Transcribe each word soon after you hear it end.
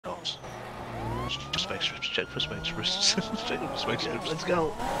Spike strips, check for spike strips. Check for spike strips. Let's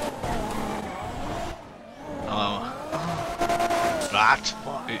go. Oh. Rat!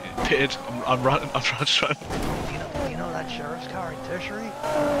 Pitted. I'm running, I'm trying. You know that sheriff's car in Tertiary?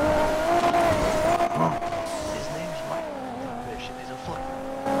 His name's Mike Fish, and he's a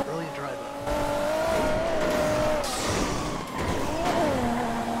fucking brilliant driver.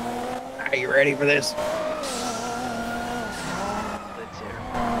 Are you ready for this? Let's hear.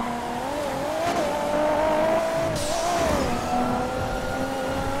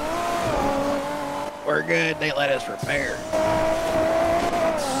 We're good. They let us repair.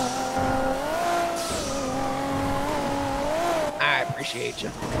 I appreciate you.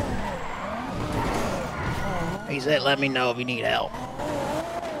 He said, let me know if you need help.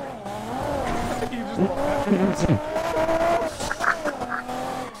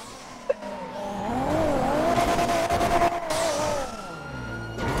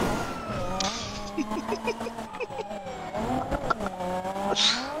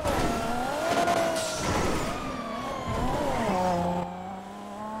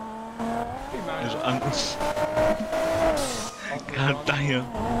 His uncles. God damn.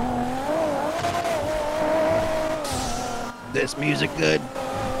 This music good?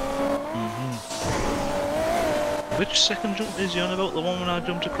 Which second jump is you on about? The one when I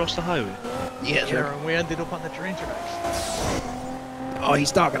jumped across the highway? Yes, Yeah, sir. and we ended up on the train tracks. Oh,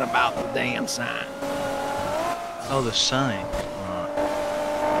 he's talking about the damn sign. Oh, the sign.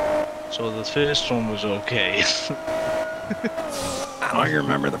 Right. So the first one was okay. I don't even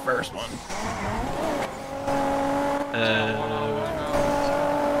remember the first one.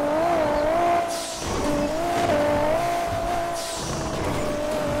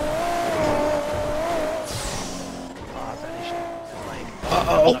 Oh, that issue. Like,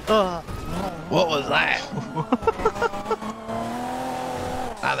 Uh-oh. What was that?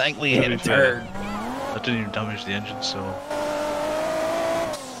 I think we hit a turd. I didn't even damage the engine, so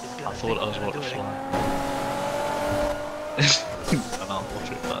I thought I was about to fly. And I'll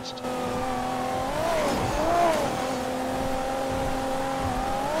watch it fast.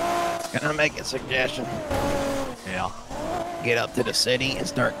 Can I make a suggestion? Yeah. Get up to the city and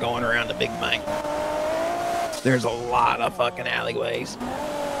start going around the big bank. There's a lot of fucking alleyways.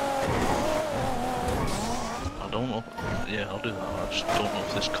 I don't know. Yeah, I'll do that. I just don't know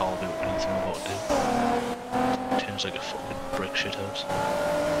if this car will do anything I'm about to do. Turns like a fucking brick shit house.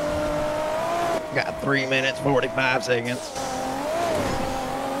 Got 3 minutes, 45 seconds.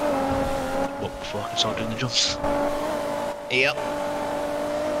 What before I can start doing the jumps? Yep.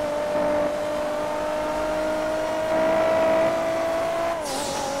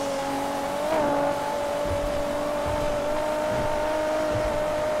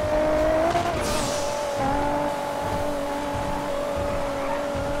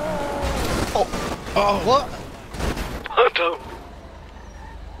 Oh, what? I don't.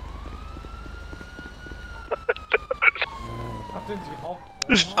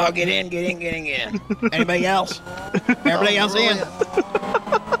 Oh, get in. Anybody else? Everybody else in?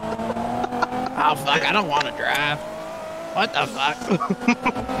 Oh, fuck, I don't want to drive. What the fuck?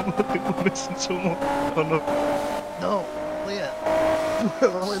 I'm missing someone. Oh no. no, Leah.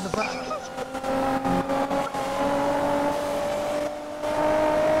 We're all in the back.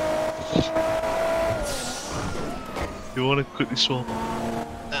 You want to quickly swap?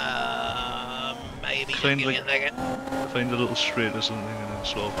 Maybe. Find, Give me like- a second. Find a little straight or something and then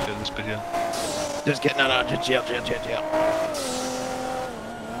swap. Get this bit here. Just get, no, just chill.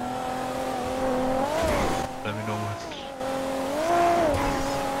 Let me know when.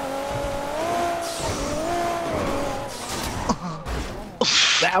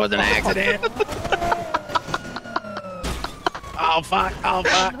 That was an accident. Oh, fuck.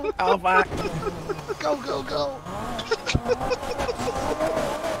 Go.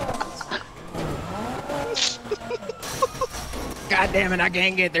 God damn it, I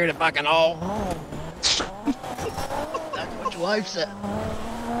can't get through the fucking hole. That's what your wife said.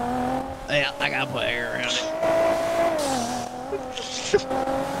 Yeah, I gotta put air around it.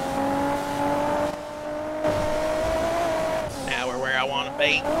 Now we're where I want to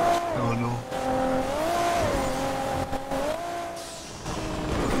be. Oh no.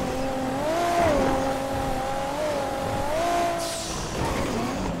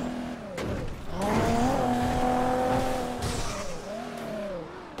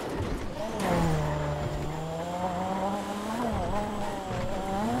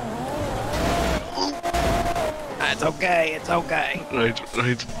 It's okay, it's okay. Right. So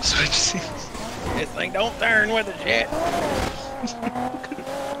I just see. This thing don't turn with the shit.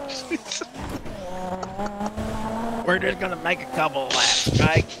 We're just gonna make a couple of laps,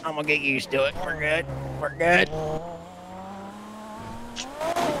 okay? I'm gonna get used to it. We're good. We're good.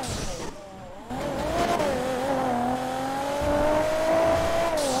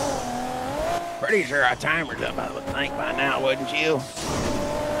 Pretty sure our timer's up, I would think, by now, wouldn't you?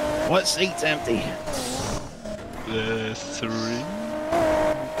 What seat's empty? The 3.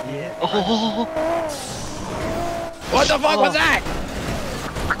 Yeah. Oh! What the fuck was that?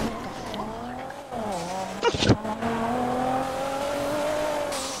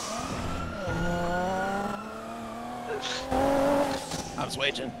 I'm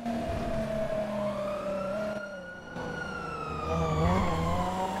switching.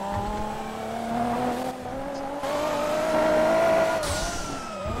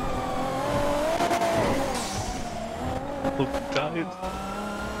 Look, guys.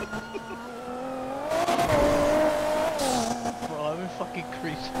 Bro, I'm in fucking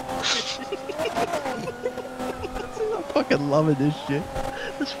crease. I'm fucking loving this shit.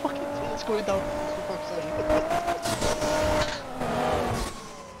 This fucking thing is going down. For fuck's sake.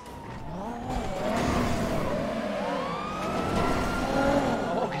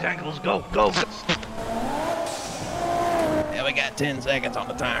 Oh, these angles, go, go, go. Yeah, we got 10 seconds on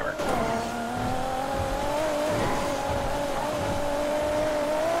the timer.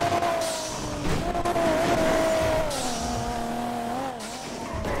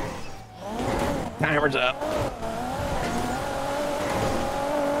 Timer's up.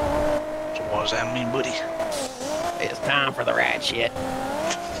 So what does that mean, buddy? It's time for the rat shit.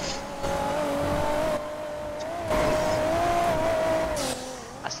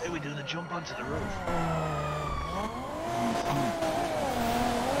 I say we do the jump onto the roof.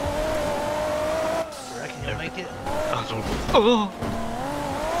 You reckon you'll make it? I don't know.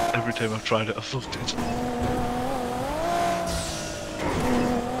 Oh! Every time I've tried it, I've fucked it.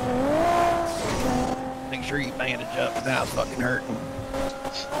 Make sure you bandage up, because that was fucking hurting.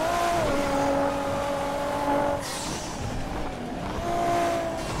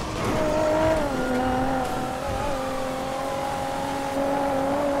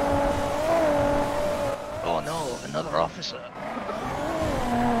 Oh no, another officer.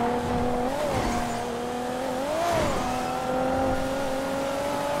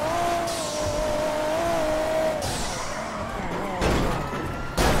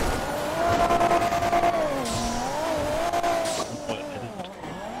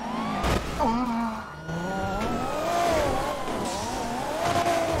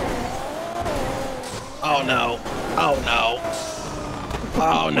 Oh no. Oh no.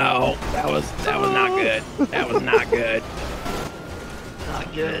 Oh no. That was not good. That was not good.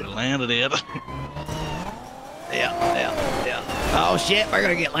 Not good. Landed it. Yeah. Oh shit, we're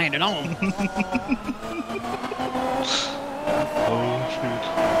gonna get landed on. Oh shit.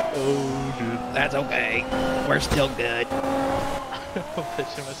 Oh shit. That's okay. We're still good. I'm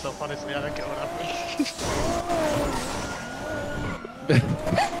picturing myself, honestly, I don't get what happened.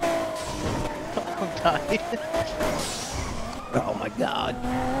 I'm dying. Oh my god.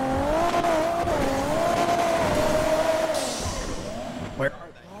 Where are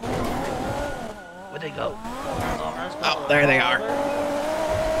they? Where'd they go? Oh, there they are.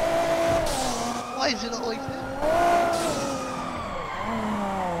 Why is it always there?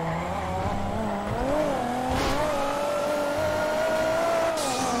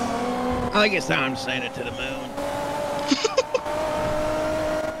 I think it's time to send it to the moon.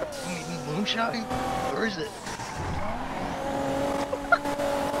 Moonshine? Where is it?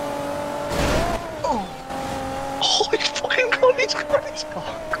 Oh! Holy fucking god, he's crazy!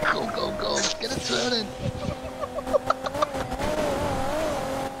 Oh, go. Get it turning.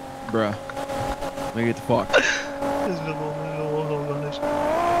 Bruh. Let me get the fuck. There's no on this.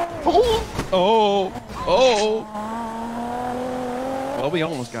 Oh! Well, we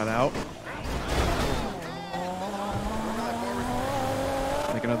almost got out.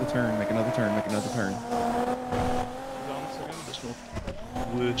 Make another turn. That's not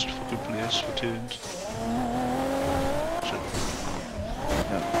the worst fucking place for turns. Shit.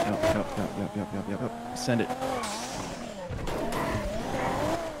 Yep. Send it.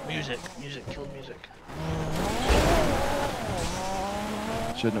 Music, kill music.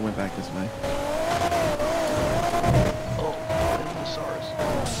 Shouldn't have went back this way. Oh, Dinosaurus.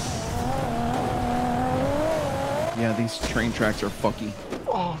 Yeah, these train tracks are fucky.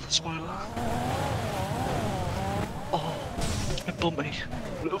 Oh, the spoiler. Oh, it bumped me.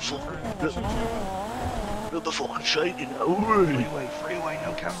 Little fucking shade, you know. Freeway,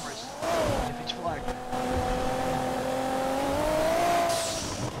 no cameras.